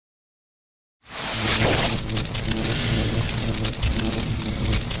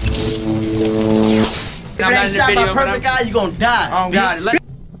If it ain't shot by perfect guy, you gon' die. Oh, God.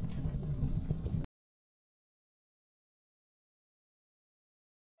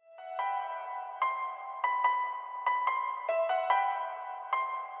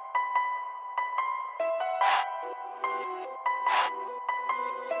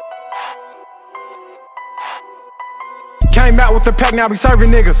 Came out with the pack, now be serving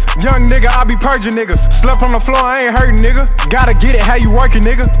niggas. Young nigga, I be purging niggas. Slept on the floor, I ain't hurting nigga. Gotta get it, how you working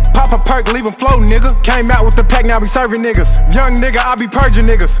nigga. Pop a perk, leave 'em floating nigga. Came out with the pack, now be serving niggas. Young nigga, I be purging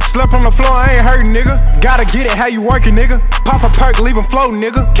niggas. Slept on the floor, I ain't hurting nigga. Gotta get it, how you working nigga. Pop a perk, leave 'em floating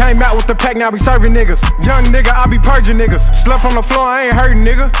nigga. Came out with the pack, now be serving niggas. Young nigga, I be purging niggas. Slept on the floor, I ain't hurting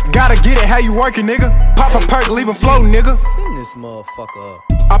nigga. Gotta get it, how you working nigga. Pop a perk, leave 'em floating nigga. Send this motherfucker up.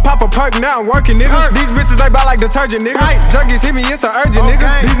 I pop a perk, now I'm working, nigga. These bitches, they buy like detergent, nigga. Junkies hit me, it's a urgent,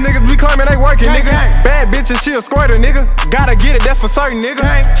 nigga. These niggas be claiming they working, nigga. Bad bitch and she a squirter, nigga. Gotta get it, that's for certain, nigga.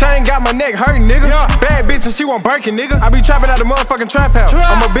 Chain got my neck hurting, nigga. Bad bitch and she want Birkin, nigga. I be trapping out the motherfucking trap house.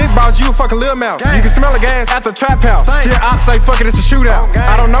 I'm a big boss, you a fucking little mouse. You can smell the gas at the trap house. Shit, ops say fuck it, it's a shootout.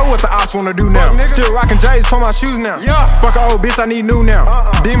 I don't know what the ops wanna do now. Still rockin' J's for my shoes now. Fuck a old bitch, I need new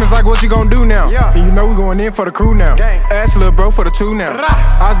now. Demons like, what you gon' do now? And you know we going in for the crew now. Ask little bro for the two now.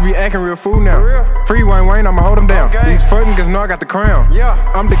 I just be acting real fool now. Free Wayne, I'ma hold him down. These fuck niggas know I got the crown.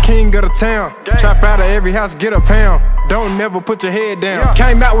 I'm the king of the town. Trap out of every house, get a pound. Don't never put your head down.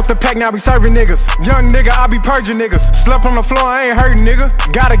 Came out with the pack, now be serving niggas. Young nigga, I be purging niggas. Slept on the floor, I ain't hurting nigga.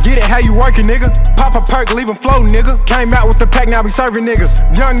 Gotta get it, how you working nigga. Pop a perk, leave 'em floating nigga. Came out with the pack, now be serving niggas.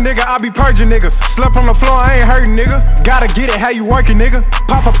 Young nigga, I be purging niggas. Slept on the floor, I ain't hurting nigga. Gotta get it, how you working nigga.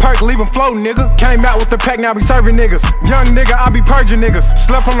 Pop a perk, leave 'em floating nigga. Came out with the pack, now be serving niggas. Young nigga, I be purging niggas.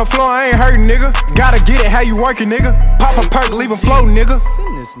 Slept on the floor, I ain't hurting nigga. Gotta get it, how you working nigga. Pop a perk, leave 'em floating nigga.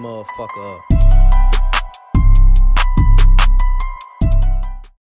 Send this motherfucker up.